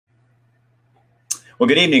Well,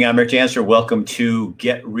 good evening. I'm Rick Dancer. Welcome to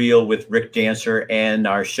Get Real with Rick Dancer. And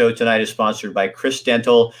our show tonight is sponsored by Chris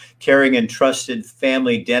Dental, caring and trusted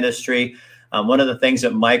family dentistry. One of the things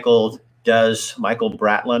that Michael does, Michael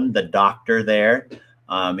Bratlin, the doctor there,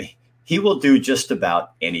 he will do just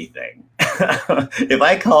about anything. If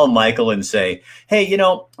I call Michael and say, hey, I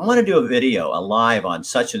want to do a video, a live on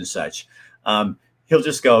such and such, he'll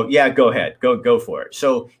just go, yeah, go ahead, go for it.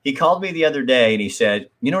 So he called me the other day and he said,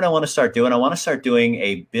 you know what I want to start doing? I want to start doing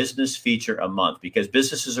a business feature a month because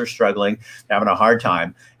businesses are struggling, having a hard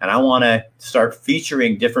time. And I want to start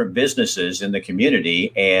featuring different businesses in the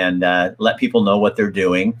community and let people know what they're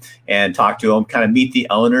doing and talk to them, kind of meet the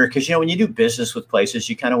owner. Because, when you do business with places,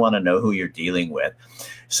 you kind of want to know who you're dealing with.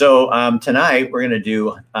 So tonight we're going to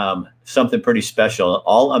do something pretty special,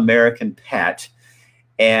 All American Pet.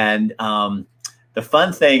 And the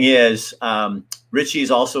fun thing is,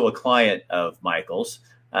 Richie's also a client of Michael's.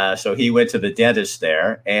 So he went to the dentist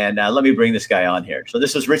there. And let me bring this guy on here. So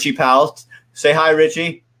this is Richie Powell. Say hi,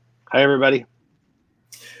 Richie. Hi, everybody.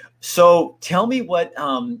 So tell me what,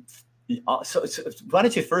 so why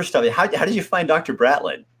don't you first tell me, how did you find Dr.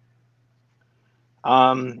 Bratlin?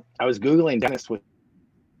 I was Googling dentists with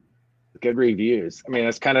good reviews. I mean,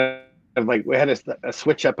 it's kind of like we had a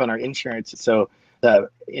switch up on our insurance. So the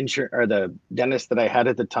dentist that I had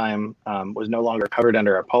at the time was no longer covered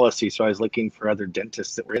under our policy. So I was looking for other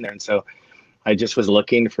dentists that were in there. And so I just was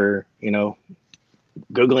looking for,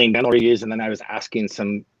 Googling dental reviews. And then I was asking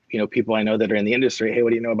some, people I know that are in the industry, hey, what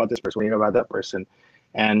do you know about this person? What do you know about that person?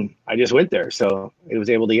 And I just went there. So it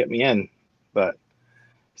was able to get me in, but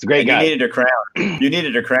it's a great guy. You needed a crown. You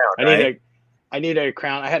needed a crown, right? I needed a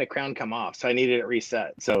crown. I had a crown come off, so I needed it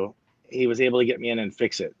reset. So he was able to get me in and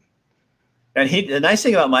fix it. And the nice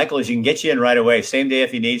thing about Michael is you can get you in right away, same day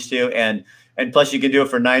if he needs to, and plus you can do it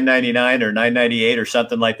for $9.99 or $9.98 or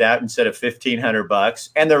something like that instead of $1,500.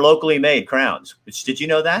 And they're locally made crowns. Did you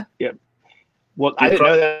know that? Yep. Well, I didn't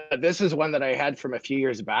know that. This is one that I had from a few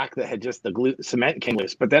years back that had just the cement came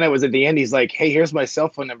loose. But then it was at the end. He's like, "Hey, here's my cell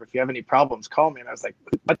phone number. If you have any problems, call me." And I was like,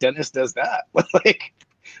 "What dentist does that?"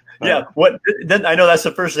 Yeah. What? Then I know that's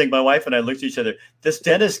the first thing. My wife and I looked at each other. This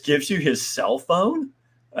dentist gives you his cell phone,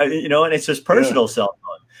 and it's his personal cell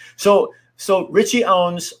phone. So Richie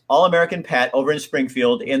owns All American Pet over in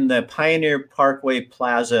Springfield in the Pioneer Parkway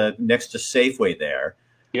Plaza next to Safeway there.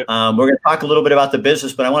 Yep. We're going to talk a little bit about the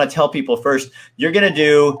business, but I want to tell people first, you're going to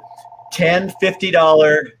do $10,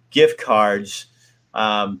 $50 gift cards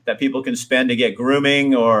that people can spend to get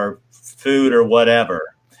grooming or food or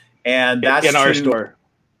whatever. And that's in our store.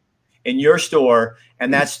 In your store,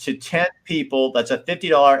 and that's to 10 people. That's a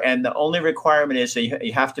 $50, and the only requirement is that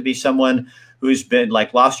you have to be someone who's been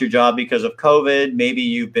lost your job because of COVID. Maybe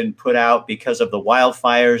you've been put out because of the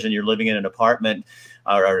wildfires and you're living in an apartment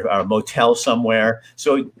or a motel somewhere.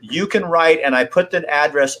 So you can write, and I put the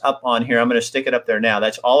address up on here. I'm going to stick it up there now.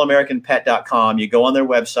 That's allamericanpet.com. You go on their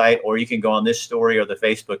website, or you can go on this story or the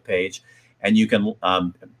Facebook page, and you can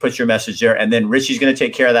put your message there. And then Richie's going to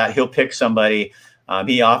take care of that. He'll pick somebody.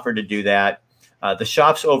 He offered to do that. The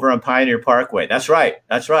shop's over on Pioneer Parkway. That's right.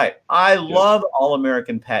 That's right. I love All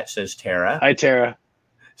American Pet, says Tara. Hi, Tara.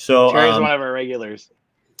 So Tara's one of our regulars.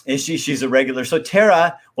 Is she's a regular. So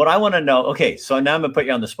Tara, what I want to know, okay, so now I'm going to put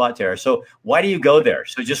you on the spot, Tara. So why do you go there?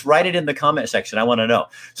 So just write it in the comment section. I want to know.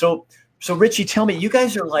 So Richie, tell me, you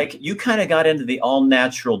guys are you kind of got into the all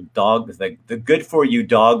natural dog, the good for you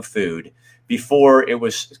dog food before it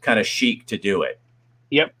was kind of chic to do it.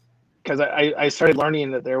 Yep. Because I started learning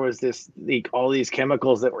that there was all these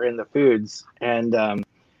chemicals that were in the foods. And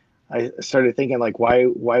I started thinking why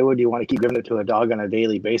would you want to keep giving it to a dog on a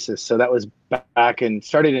daily basis? So that was back and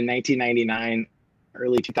started in 1999,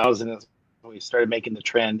 early 2000s. We started making the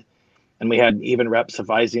trend, and we had even reps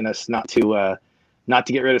advising us not to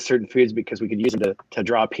get rid of certain foods because we could use them to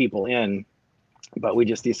draw people in. But we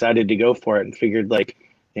just decided to go for it and figured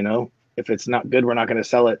if it's not good, we're not going to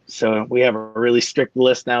sell it. So we have a really strict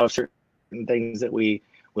list now of certain things that we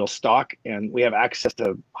will stock, and we have access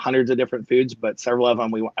to hundreds of different foods, but several of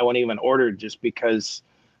them I won't even order just because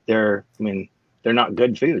they're not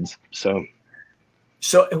good foods. So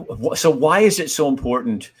why is it so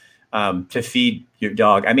important to feed your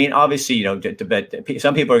dog? I mean, obviously, but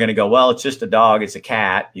some people are going to go, well, it's just a dog, it's a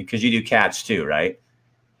cat, because you do cats too, right?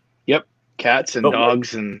 Yep, cats and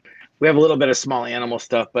dogs, and we have a little bit of small animal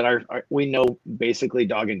stuff, but we know basically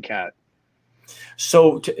dog and cat.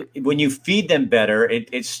 So when you feed them better,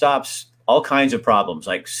 it stops all kinds of problems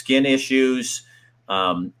like skin issues.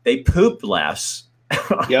 They poop less.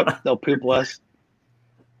 Yep, they'll poop less.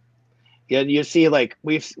 Yeah, you see, like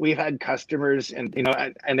we've had customers, and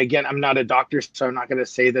and again, I'm not a doctor, so I'm not going to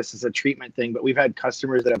say this is a treatment thing, but we've had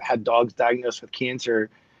customers that have had dogs diagnosed with cancer,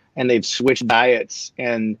 and they've switched diets,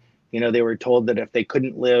 and they were told that if they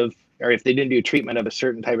couldn't live, or if they didn't do treatment of a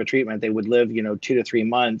certain type of treatment, they would live 2 to 3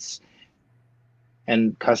 months,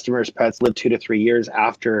 and customers' pets live 2 to 3 years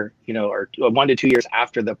after, or 1 to 2 years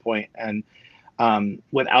after the point, and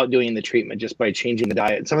without doing the treatment, just by changing the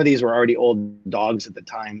diet. Some of these were already old dogs at the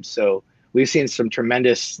time, so we've seen some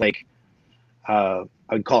tremendous, like, I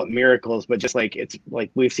would call it miracles, but just like, it's like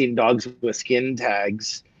we've seen dogs with skin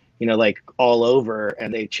tags, like all over,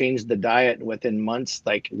 and they changed the diet, and within months,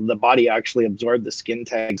 like the body actually absorbed the skin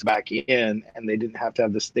tags back in, and they didn't have to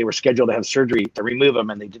have this. They were scheduled to have surgery to remove them,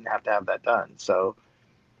 and they didn't have to have that done. So,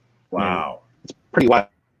 I mean, Wow. it's pretty wild.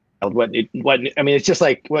 I mean, it's just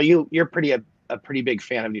like, well, you're a pretty big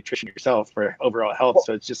fan of nutrition yourself for overall health.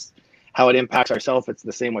 So it's just how it impacts ourselves. It's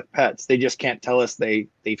the same with pets. They just can't tell us they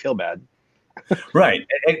feel bad. Right.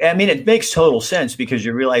 I mean, it makes total sense, because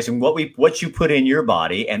you're realizing what you put in your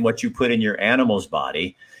body and what you put in your animal's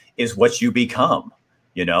body is what you become,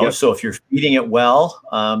 Yep. So if you're feeding it well,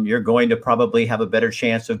 you're going to probably have a better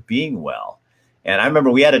chance of being well. And I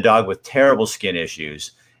remember we had a dog with terrible skin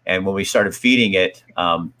issues. And when we started feeding it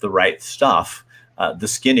the right stuff, the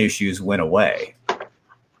skin issues went away.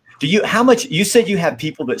 How much, you said you have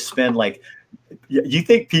people that spend, like, you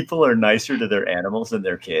think people are nicer to their animals than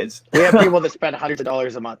their kids? We have people that spend hundreds of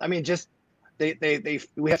dollars a month. I mean, just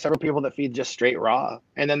we have several people that feed just straight raw,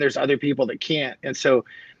 and then there's other people that can't. And so,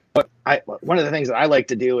 one of the things that I like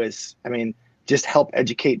to do is, I mean, just help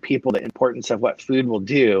educate people the importance of what food will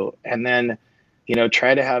do, and then,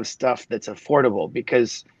 try to have stuff that's affordable,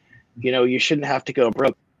 because, you shouldn't have to go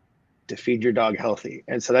broke to feed your dog healthy.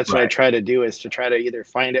 And so that's what I try to do, is to try to either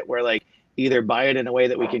find it where, like, either buy it in a way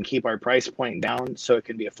that we can keep our price point down so it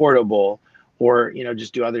can be affordable, or,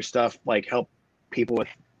 just do other stuff like help people with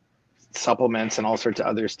supplements and all sorts of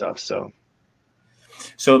other stuff. So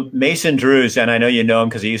Mason Drews, and I know you know him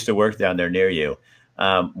because he used to work down there near you.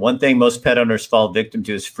 One thing most pet owners fall victim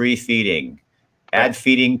to is free feeding. Add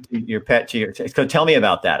feeding to your pet to your. So tell me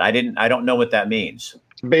about that. I don't know what that means.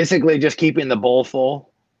 Basically, just keeping the bowl full.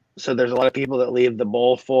 So there's a lot of people that leave the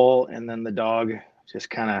bowl full, and then the dog just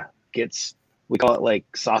kind of gets, we call it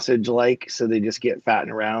like sausage like. So they just get fat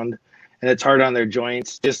and round, and it's hard on their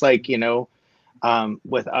joints. Just like,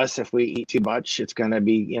 with us, if we eat too much, it's going to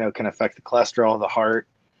be, can affect the cholesterol, the heart,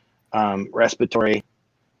 respiratory.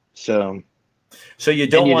 So you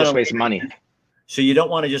don't want to waste money. So you don't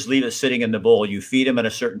want to just leave it sitting in the bowl. You feed them at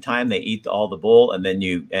a certain time, they eat all the bowl, and then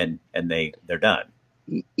they're done.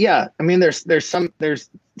 Yeah, I mean, there's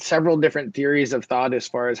several different theories of thought as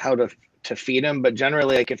far as how to feed them, but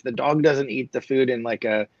generally, like, if the dog doesn't eat the food in like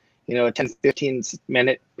a 10-15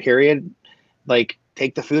 minute period, like,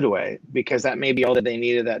 take the food away, because that may be all that they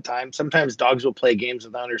need at that time. Sometimes dogs will play games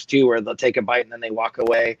with owners too, where they'll take a bite and then they walk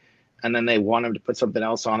away, and then they want them to put something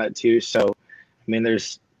else on it too. So, I mean,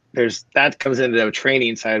 there's that comes into the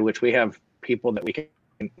training side, which we have people that we can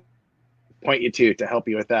point you to help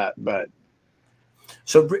you with that. But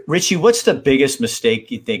so, Richie, what's the biggest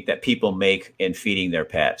mistake you think that people make in feeding their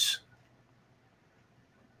pets?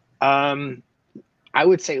 I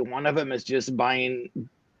would say one of them is just not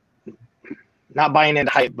buying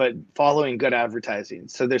into hype, but following good advertising.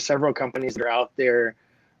 So there's several companies that are out there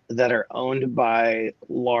that are owned by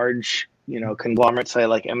large, conglomerates, say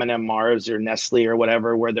like M&M Mars or Nestle or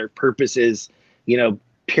whatever, where their purpose is,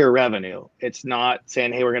 pure revenue. It's not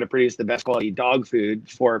saying, hey, we're going to produce the best quality dog food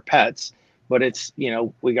for pets, but it's,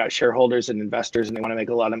 we got shareholders and investors, and they want to make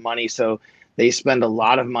a lot of money. So they spend a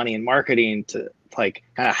lot of money in marketing to, like,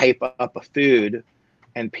 kind of hype up a food,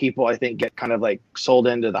 and people, I think, get kind of like sold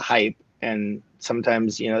into the hype. And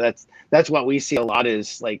sometimes, that's what we see a lot,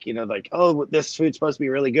 is like, like, oh, this food's supposed to be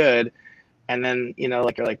really good. And then,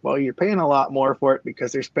 like, you're like, well, you're paying a lot more for it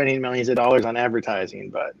because they're spending millions of dollars on advertising.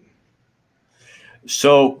 But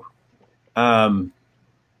so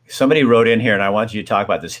somebody wrote in here, and I want you to talk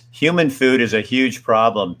about this. Human food is a huge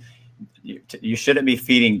problem. You shouldn't be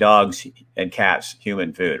feeding dogs and cats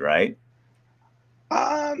human food, right?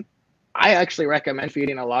 I actually recommend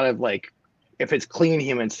feeding a lot of, like, if it's clean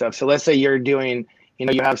human stuff. So let's say you're doing,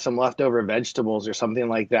 you have some leftover vegetables or something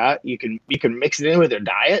like that. You can mix it in with your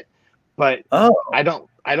diet, but I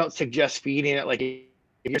don't suggest feeding it. Like,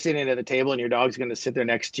 if you're sitting at the table and your dog's going to sit there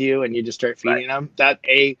next to you and you just start feeding them, that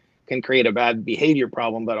can create a bad behavior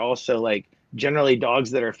problem. But also, like, generally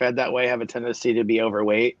dogs that are fed that way have a tendency to be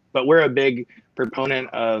overweight. But we're a big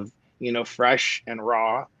proponent of, fresh and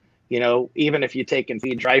raw. Even if you take and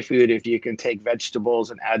feed dry food, if you can take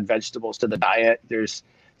vegetables and add vegetables to the diet, there's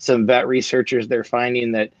some vet researchers, they're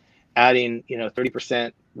finding that adding,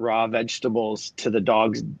 30% raw vegetables to the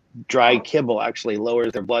dog's dry kibble actually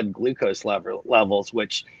lowers their blood glucose levels,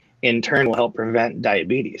 which in turn will help prevent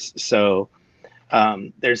diabetes. So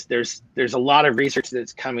there's a lot of research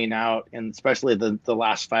that's coming out, and especially the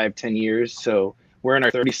last 5-10 years. So we're in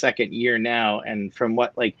our 32nd year now, and from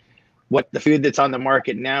what the food that's on the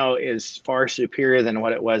market now is far superior than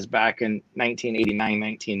what it was back in 1989,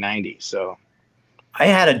 1990. So I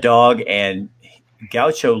had a dog, and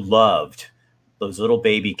Gaucho loved those little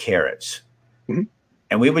baby carrots. Mm-hmm.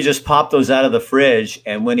 And we would just pop those out of the fridge.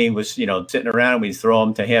 And when he was, sitting around, we'd throw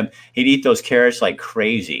them to him. He'd eat those carrots like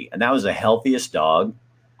crazy. And that was the healthiest dog.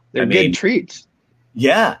 They're good treats.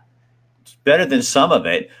 Yeah. It's better than some of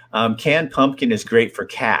it. Canned pumpkin is great for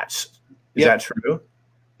cats. Is that true?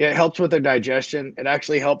 Yeah, it helps with their digestion. It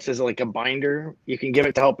actually helps as like a binder. You can give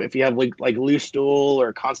it to help if you have like loose stool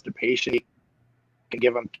or constipation. You can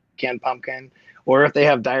give them canned pumpkin. Or if they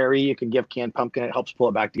have diarrhea, you can give canned pumpkin. It helps pull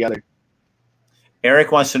it back together.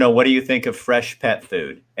 Eric wants to know, what do you think of fresh pet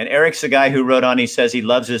food? And Eric's the guy who wrote on, he says he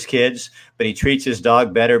loves his kids, but he treats his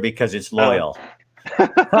dog better because it's loyal.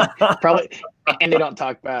 Probably, and they don't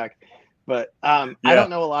talk back. But I don't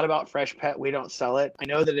know a lot about fresh pet. We don't sell it. I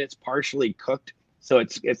know that it's partially cooked. So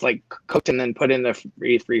it's like cooked and then put in the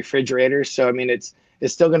refrigerator. So, I mean, it's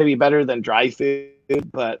still going to be better than dry food.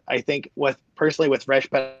 But I think personally with fresh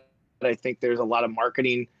pet, I think there's a lot of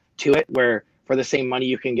marketing to it where for the same money,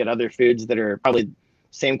 you can get other foods that are probably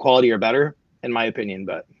same quality or better, in my opinion.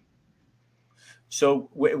 But so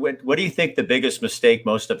what do you think the biggest mistake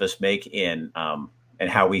most of us make in and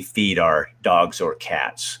how we feed our dogs or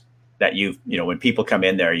cats? That when people come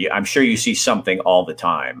in there, I'm sure you see something all the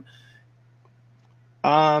time.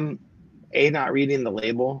 Not reading the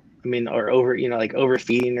label. I mean, or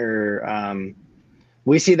overfeeding, or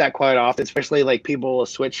we see that quite often, especially like people will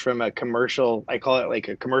switch from a commercial, I call it like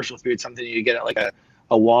a commercial food, something you get at like a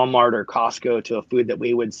Walmart or Costco, to a food that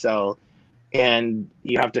we would sell, and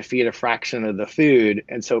you have to feed a fraction of the food.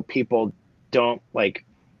 And so people don't like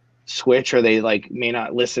switch, or they like may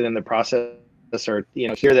not listen in the process, or,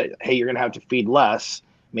 hear that, hey, you're going to have to feed less,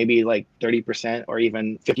 maybe like 30% or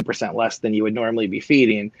even 50% less than you would normally be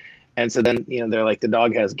feeding. And so then, they're like, the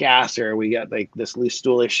dog has gas, or we got like this loose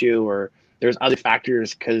stool issue, or there's other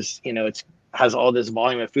factors because, it has all this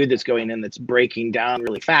volume of food that's going in that's breaking down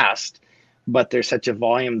really fast, but there's such a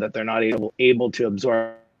volume that they're not able to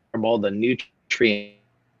absorb all the nutrients.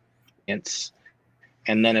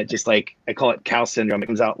 And then it just, like, I call it cow syndrome. It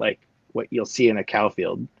comes out like what you'll see in a cow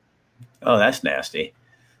field. Oh, that's nasty.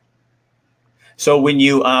 So when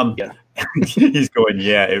you, he's going,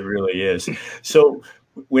 yeah, it really is. So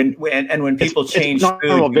when people change it's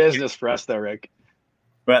normal food, business for us though, Rick.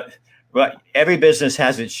 But every business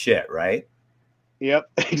has its shit, right? Yep,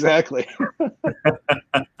 exactly.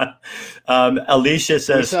 Alicia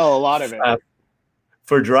says, we sell a lot of it.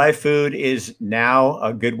 For dry food is now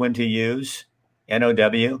a good one to use.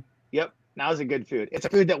 NOW. Yep, now is a good food. It's a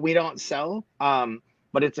food that we don't sell,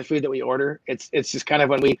 but it's a food that we order. It's just kind of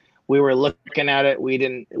when we were looking at it,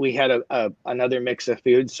 we had another mix of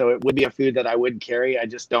food, so it would be a food that I would carry. I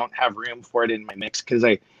just don't have room for it in my mix because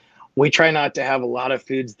we try not to have a lot of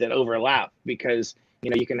foods that overlap, because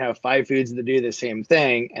you can have 5 foods that do the same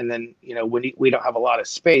thing, and then we don't have a lot of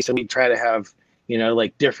space, so we try to have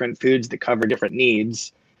like different foods that cover different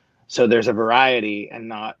needs, so there's a variety and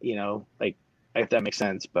not like, if that makes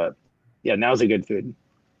sense. But yeah, now's a good food.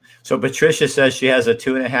 So Patricia says she has a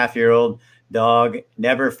 2.5-year-old dog,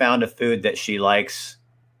 never found a food that she likes.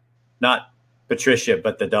 Not Patricia,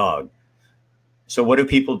 but the dog. So what do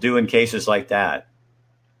people do in cases like that?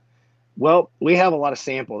 Well, we have a lot of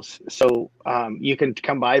samples. So you can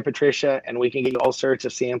come by, Patricia, and we can get you all sorts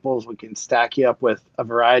of samples. We can stack you up with a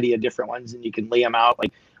variety of different ones, and you can lay them out.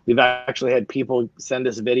 Like, we've actually had people send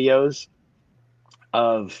us videos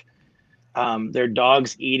of their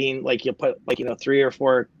dogs eating, like, you put 3 or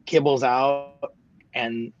 4 kibbles out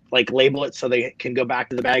and like label it so they can go back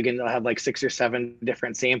to the bag, and they'll have like 6 or 7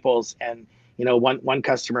 different samples. And one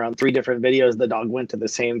customer on 3 different videos, the dog went to the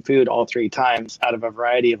same food all 3 times out of a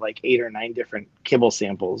variety of like 8 or 9 different kibble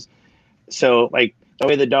samples. So like, that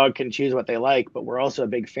way the dog can choose what they like. But we're also a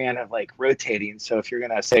big fan of like rotating. So if you're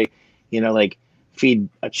gonna say, like, feed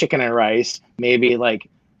a chicken and rice, maybe like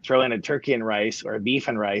throw in a turkey and rice or a beef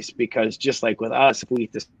and rice, because just like with us, if we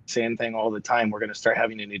eat the same thing all the time, we're going to start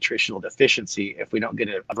having a nutritional deficiency if we don't get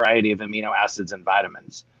a variety of amino acids and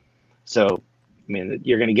vitamins. So, I mean,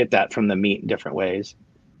 you're going to get that from the meat in different ways.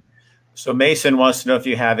 So Mason wants to know if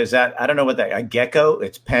you have, is that, I don't know what that, a gecko?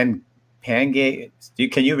 It's Pangea.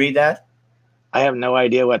 Can you read that? I have no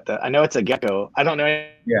idea what I know it's a gecko. I don't know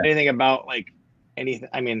Yeah. anything about like anything.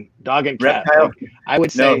 I mean, dog and cat. Reptile? Like, I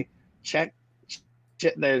would No. say check.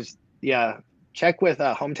 There's check with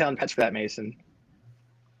Hometown Pets for that, Mason.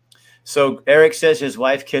 So Eric says his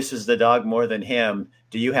wife kisses the dog more than him.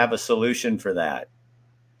 Do you have a solution for that?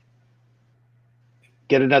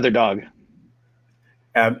 Get another dog.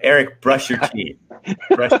 Eric, brush your teeth.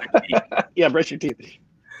 Brush your teeth. Yeah, brush your teeth.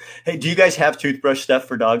 Hey, do you guys have toothbrush stuff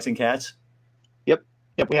for dogs and cats? Yep,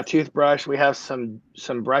 we have toothbrush. We have some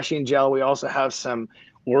brushing gel. We also have some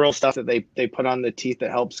oral stuff that they put on the teeth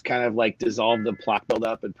that helps kind of like dissolve the plaque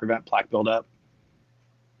buildup and prevent plaque buildup.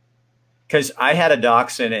 Because I had a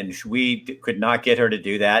dachshund and we could not get her to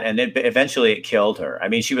do that, and eventually it killed her. I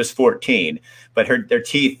mean, she was 14, but their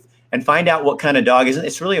teeth. And find out what kind of dog is.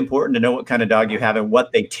 It's really important to know what kind of dog you have and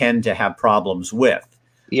what they tend to have problems with.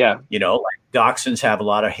 Yeah, you know, like dachshunds have a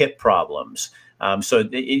lot of hip problems. So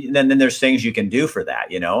then there's things you can do for that.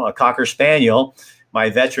 You know, a Cocker Spaniel, my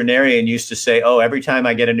veterinarian used to say, oh, every time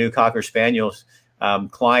I get a new Cocker Spaniel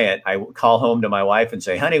client, I call home to my wife and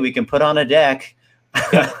say, honey, we can put on a deck.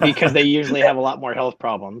 Because they usually have a lot more health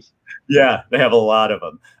problems. Yeah, they have a lot of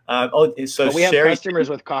them. So but we have Sherry, customers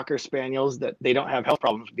with Cocker Spaniels that they don't have health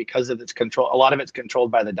problems because of its control. A lot of it's controlled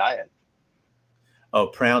by the diet.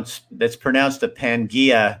 Oh, that's pronounced a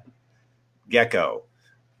Pangea gecko.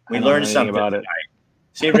 We learned something about it.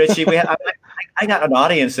 See, Richie, I got an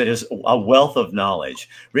audience that is a wealth of knowledge.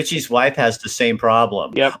 Richie's wife has the same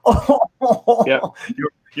problem. Yep. Yep.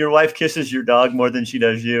 Your wife kisses your dog more than she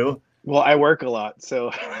does you. Well, I work a lot,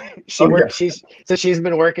 so she's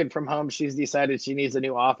been working from home. She's decided she needs a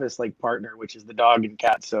new office like partner, which is the dog and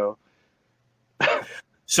cat. So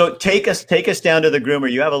take us down to the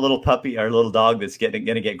groomer. You have a little puppy or a little dog that's gonna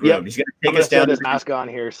get groomed. Yep. He's gonna take us down. This mask on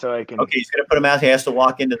here so I can. Okay, he's gonna put a mask. He has to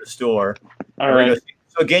walk into the store. All right.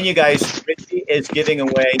 So again, you guys, Richie is giving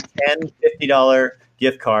away 10 $50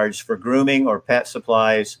 gift cards for grooming or pet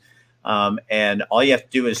supplies, and all you have to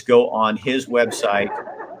do is go on his website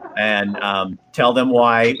and tell them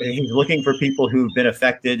why he's looking for people who've been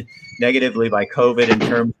affected negatively by COVID in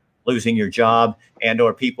terms of losing your job and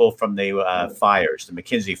or people from the fires, the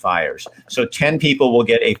McKinsey fires. So 10 people will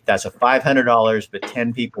get that's a $500, but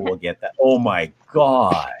 10 people will get that. Oh my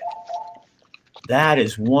God. That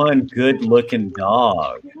is one good looking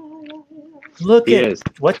dog. Look at it.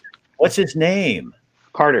 What's his name?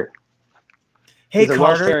 Carter. Hey, He's a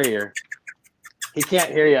Carter. Welsh Terrier. He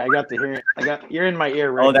can't hear you. I got to hear. You're in my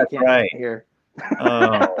ear, right? Oh, that's right. Hear.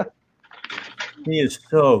 Oh, he is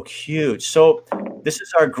so cute. So this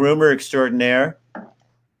is our groomer extraordinaire,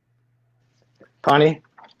 Connie.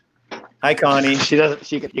 Hi, Connie. She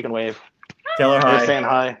doesn't. You can wave. Tell her They're hi. saying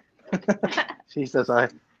hi. She says hi.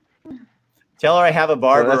 Tell her I have a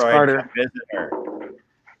barber. So that's or Carter. I visit her.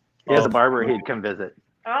 He has a barber. He'd come visit.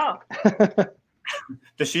 Oh.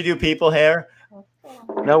 Does she do people hair?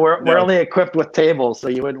 No, we're only equipped with tables, so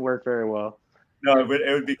you wouldn't work very well. No, it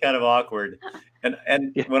would be kind of awkward. And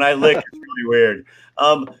when I lick, it's really weird.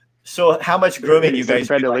 So how much grooming you guys?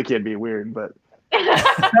 Trying to lick you would be weird, but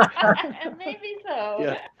maybe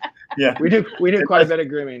so. Yeah. We do quite a bit of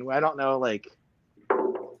grooming. I don't know, like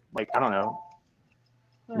I don't know,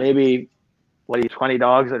 maybe 20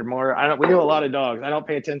 dogs or more. We do a lot of dogs. I don't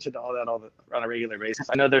pay attention to all that on a regular basis.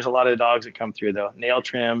 I know there's a lot of dogs that come through though. Nail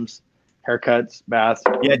trims, haircuts, baths.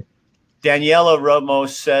 Yeah. Daniela Romo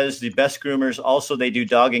says the best groomers also they do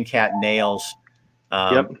dog and cat nails.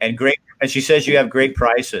 Yep. And she says you have great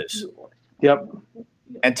prices. Yep.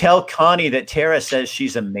 And tell Connie that Tara says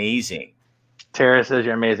she's amazing. Tara says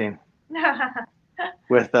you're amazing.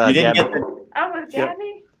 With you didn't Gabby. get the, Oh, with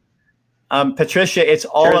Gabby? Patricia, it's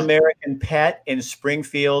All American Pet in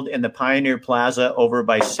Springfield in the Pioneer Plaza over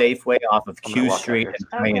by Safeway off of Q Street and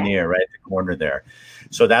Pioneer, right at the corner there.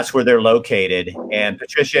 So that's where they're located. And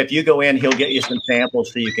Patricia, if you go in, he'll get you some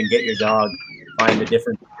samples so you can get your dog, find the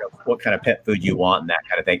different, what kind of pet food you want and that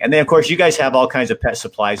kind of thing. And then, of course, you guys have all kinds of pet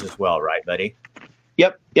supplies as well, right, buddy?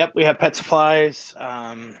 Yep. We have pet supplies,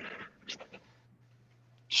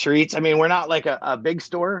 treats. I mean, we're not like a big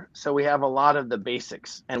store, so we have a lot of the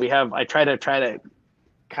basics. And I try to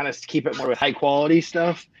kind of keep it more with high quality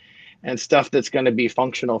stuff and stuff that's going to be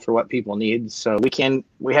functional for what people need. So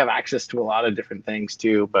we have access to a lot of different things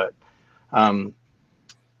too, but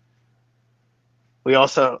we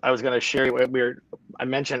also, I was going to share what I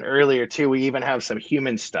mentioned earlier too, we even have some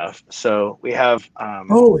human stuff. So we have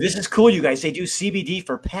oh, this is cool, you guys. They do CBD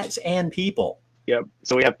for pets and people. Yep.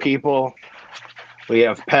 So we have people, we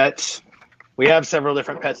have pets, we have several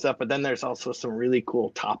different pet stuff, but then there's also some really cool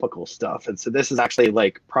topical stuff. And so this is actually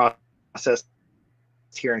like processed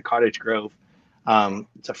here in Cottage Grove.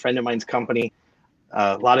 It's a friend of mine's company.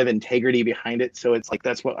 a lot of integrity behind it. So it's like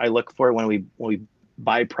that's what I look for when we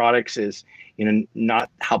buy products is, you know, not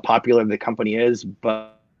how popular the company is,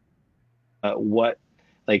 but what,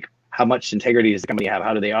 like, how much integrity does the company have?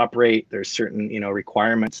 How do they operate? There's certain, you know,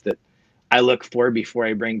 requirements that I look for before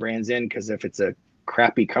I bring brands in, because if it's a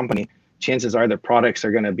crappy company, chances are the products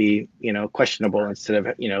are going to be, you know, questionable instead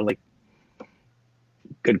of, you know, like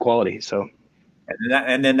good quality. So.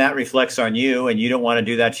 And then that reflects on you, and you don't want to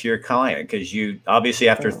do that to your client, because you obviously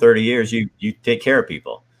after 30 years, you take care of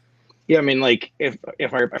people. Yeah, I mean, like if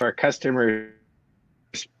our customers'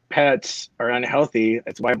 pets are unhealthy,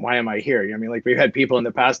 it's why am I here? You know, I mean, like we've had people in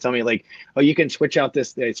the past tell me like, oh, you can switch out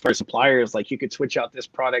this, as far as suppliers, like you could switch out this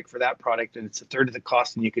product for that product, and it's a third of the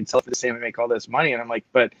cost, and you can sell it for the same and make all this money. And I'm like,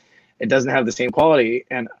 but it doesn't have the same quality,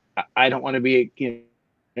 and I don't want to be, you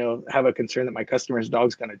know, have a concern that my customer's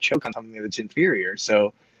dog's going to choke on something that's inferior.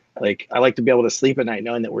 So like, I like to be able to sleep at night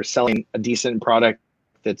knowing that we're selling a decent product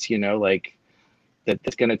that's, you know, like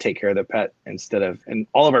that's going to take care of the pet instead of, and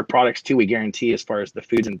all of our products too, we guarantee as far as the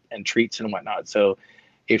foods and treats and whatnot. So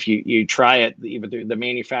if you try it, even the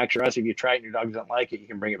manufacturer, if you try it and your dog doesn't like it, you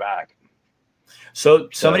can bring it back. So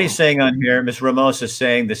somebody's saying on here, Ms. Ramos is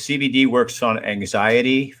saying the CBD works on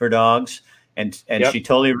anxiety for dogs, and yep. She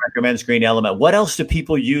totally recommends Green Element. What else do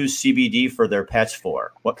people use CBD for their pets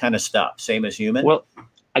for? What kind of stuff? Same as human? Well,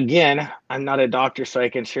 again, I'm not a doctor, so I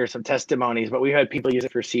can share some testimonies, but we've had people use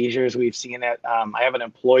it for seizures. We've seen it. I have an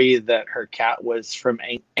employee that her cat was from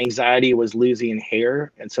anxiety, was losing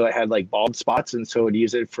hair. And so it had like bald spots. And so it would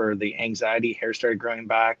use it for the anxiety, hair started growing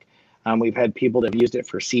back. We've had people that have used it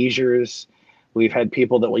for seizures. We've had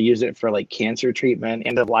people that will use it for like cancer treatment,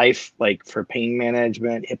 end of life, like for pain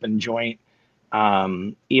management, hip and joint,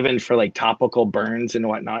 even for like topical burns and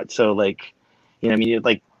whatnot. So like, you know, I mean,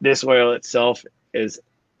 like this oil itself it's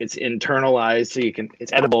internalized, so you can,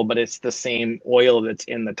 it's edible, but it's the same oil that's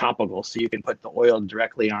in the topical. So you can put the oil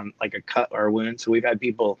directly on like a cut or a wound. So we've had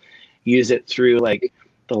people use it through like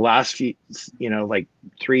the last few, you know, like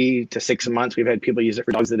 3 to 6 months. We've had people use it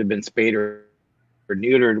for dogs that have been spayed or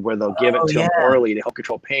neutered, where they'll give it to them orally to help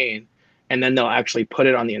control pain. And then they'll actually put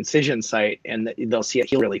it on the incision site and they'll see it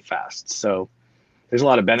heal really fast. So there's a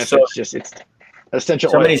lot of benefits. So, just it's essential.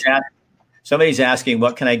 Somebody's asking,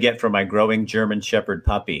 what can I get for my growing German Shepherd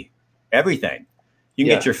puppy? Everything. You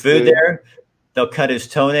can get your food there. They'll cut his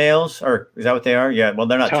toenails, or is that what they are? Yeah. Well,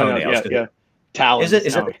 they're not toenails. Yeah. Talon. Is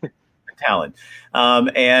it talon?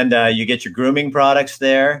 And you get your grooming products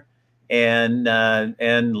there, and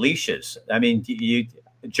leashes. I mean,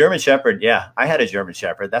 German Shepherd. Yeah, I had a German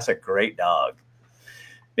Shepherd. That's a great dog.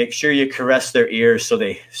 Make sure you caress their ears so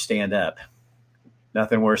they stand up.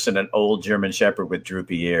 Nothing worse than an old German Shepherd with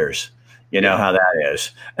droopy ears. You know how that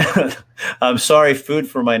is. I'm sorry, food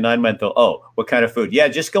for my 9-month-old. Oh, what kind of food? Yeah,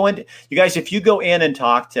 just go in. You guys, if you go in and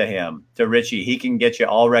talk to him, to Richie, he can get you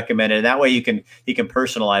all recommended. And that way he can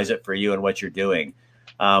personalize it for you and what you're doing.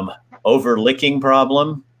 Over licking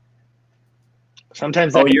problem.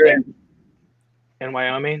 Sometimes you're in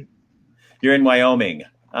Wyoming. You're in Wyoming.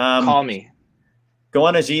 Call me. Go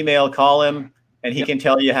on his email, call him, and he can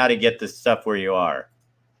tell you how to get the stuff where you are.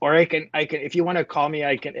 Or I can, if you want to call me,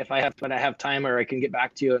 I can, when I have time, or I can get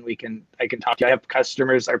back to you and I can talk to you. I have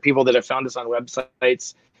customers or people that have found us on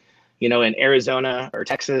websites, you know, in Arizona or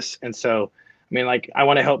Texas. And so, I mean, like, I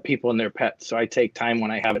want to help people and their pets. So I take time when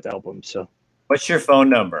I have it to help them. So what's your phone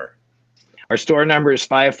number? Our store number is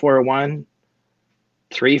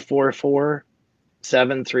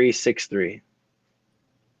 541-344-7363.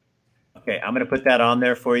 Okay. I'm going to put that on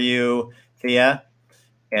there for you, Thea,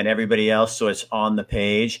 and everybody else, so it's on the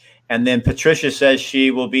page. And then Patricia says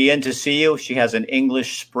she will be in to see you. She has an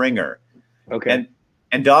English Springer. Okay.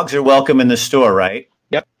 And dogs are welcome in the store, right?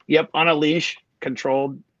 Yep. On a leash,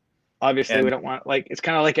 controlled. Obviously, we don't want, like, it's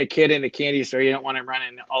kind of like a kid in a candy store. You don't want him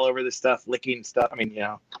running all over the stuff, licking stuff. I mean, you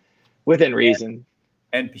know, within reason.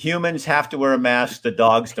 And humans have to wear a mask. The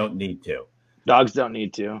dogs don't need to. Dogs don't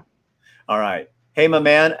need to. All right. Hey, my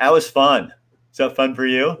man, that was fun. Is that fun for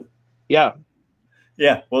you? Yeah.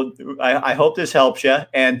 Yeah, well, I hope this helps you.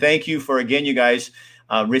 And thank you for, again, you guys,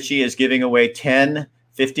 Richie is giving away 10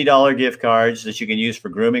 $50 gift cards that you can use for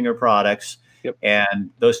grooming or products. Yep. And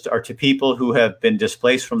those are to people who have been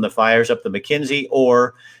displaced from the fires up the McKinsey,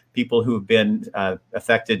 or people who've been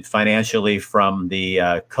affected financially from the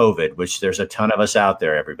COVID, which there's a ton of us out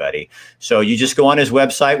there, everybody. So you just go on his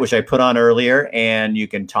website, which I put on earlier, and you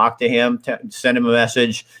can talk to him, send him a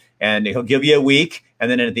message, and he'll give you a week. And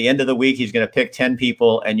then at the end of the week, he's going to pick 10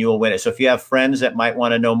 people and you will win it. So if you have friends that might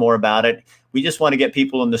want to know more about it, we just want to get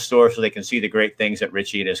people in the store so they can see the great things that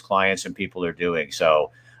Richie and his clients and people are doing. So,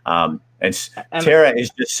 and Tara is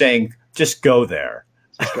just saying, Just go there.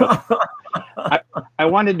 Just go. I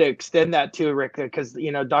wanted to extend that too, Rick, because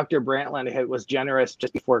Dr. Brantlin was generous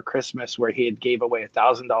just before Christmas, where he had gave away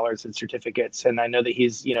 $1,000 in certificates, and I know that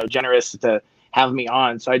he's generous to have me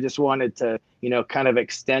on. So I just wanted to kind of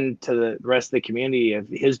extend to the rest of the community of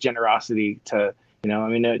his generosity to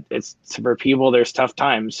it's for people. There's tough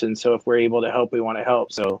times, and so if we're able to help, we want to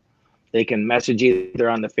help. So they can message either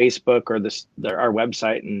on the Facebook or our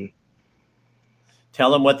website and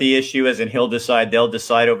tell them what the issue is, and they'll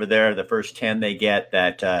decide over there, the first 10 they get,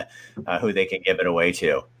 that who they can give it away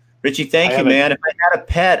to. Richie, thank you, man. If I had a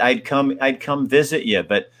pet, I'd come visit you,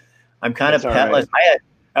 but I'm kind of petless. Right.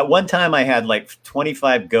 At one time I had like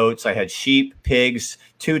 25 goats. I had sheep, pigs,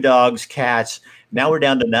 2 dogs, cats. Now we're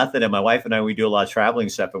down to nothing. And my wife and I, we do a lot of traveling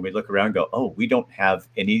stuff, and we look around and go, oh, we don't have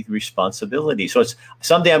any responsibility. So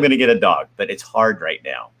someday I'm going to get a dog, but it's hard right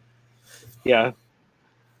now. Yeah.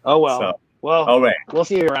 Oh, well. So, well, all right. We'll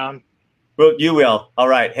see you around. Well, you will. All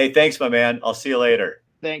right. Hey, thanks, my man. I'll see you later.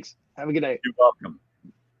 Thanks. Have a good day. You're welcome.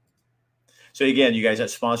 So again, you guys,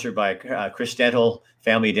 that's sponsored by Chris Dental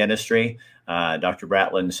Family Dentistry. Dr.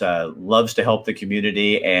 Bratlin's loves to help the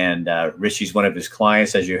community, and Richie's one of his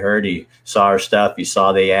clients. As you heard, he saw our stuff. He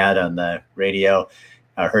saw the ad on the radio,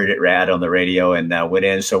 heard it ad on the radio, and went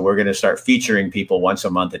in. So we're going to start featuring people once a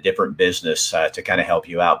month, a different business to kind of help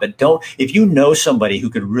you out. But if you know somebody who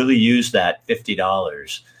could really use that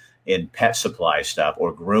 $50 in pet supply stuff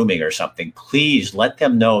or grooming or something, please let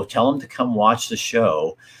them know. Tell them to come watch the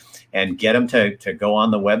show, and get him to go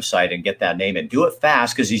on the website and get that name, and do it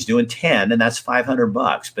fast, because he's doing 10, and that's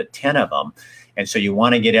 $500, but 10 of them. And so you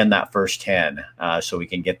want to get in that first 10 so we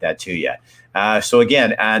can get that to you. So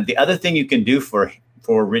again, the other thing you can do for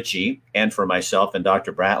Richie and for myself and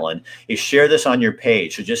Dr. Bratlin is share this on your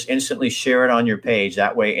page. So just instantly share it on your page.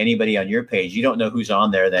 That way, anybody on your page, you don't know who's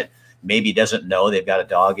on there that maybe doesn't know they've got a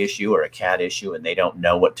dog issue or a cat issue and they don't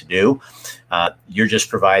know what to do. You're just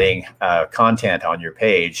providing content on your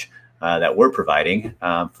page that we're providing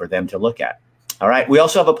for them to look at. All right. We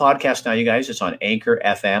also have a podcast now, you guys. It's on Anchor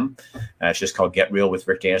FM. It's just called Get Real with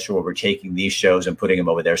Rick Dancer, where we're taking these shows and putting them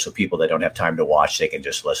over there so people that don't have time to watch, they can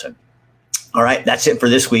just listen. All right. That's it for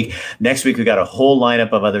this week. Next week, we got a whole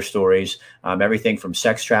lineup of other stories, everything from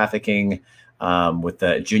sex trafficking with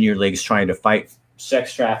the junior leagues trying to fight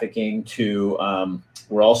sex trafficking to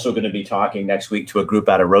we're also going to be talking next week to a group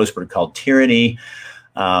out of Roseburg called Tyranny.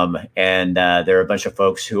 And there are a bunch of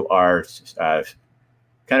folks who are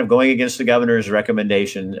kind of going against the governor's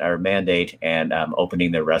recommendation or mandate and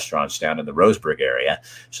opening their restaurants down in the Roseburg area.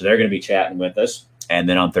 So they're going to be chatting with us. And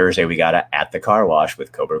then on Thursday, we got At the Car Wash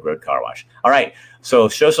with Coburg Road Car Wash. All right. So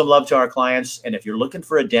show some love to our clients. And if you're looking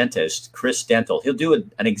for a dentist, Chris Dental, he'll do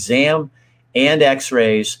an exam and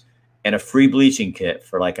x-rays and a free bleaching kit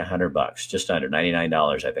for like $100, just under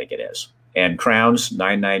 $99, I think it is. And crowns,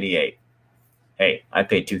 $9.98. Hey, I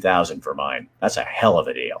paid $2,000 for mine. That's a hell of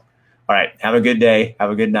a deal. All right. Have a good day.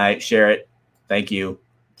 Have a good night. Share it. Thank you.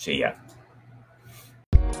 See ya.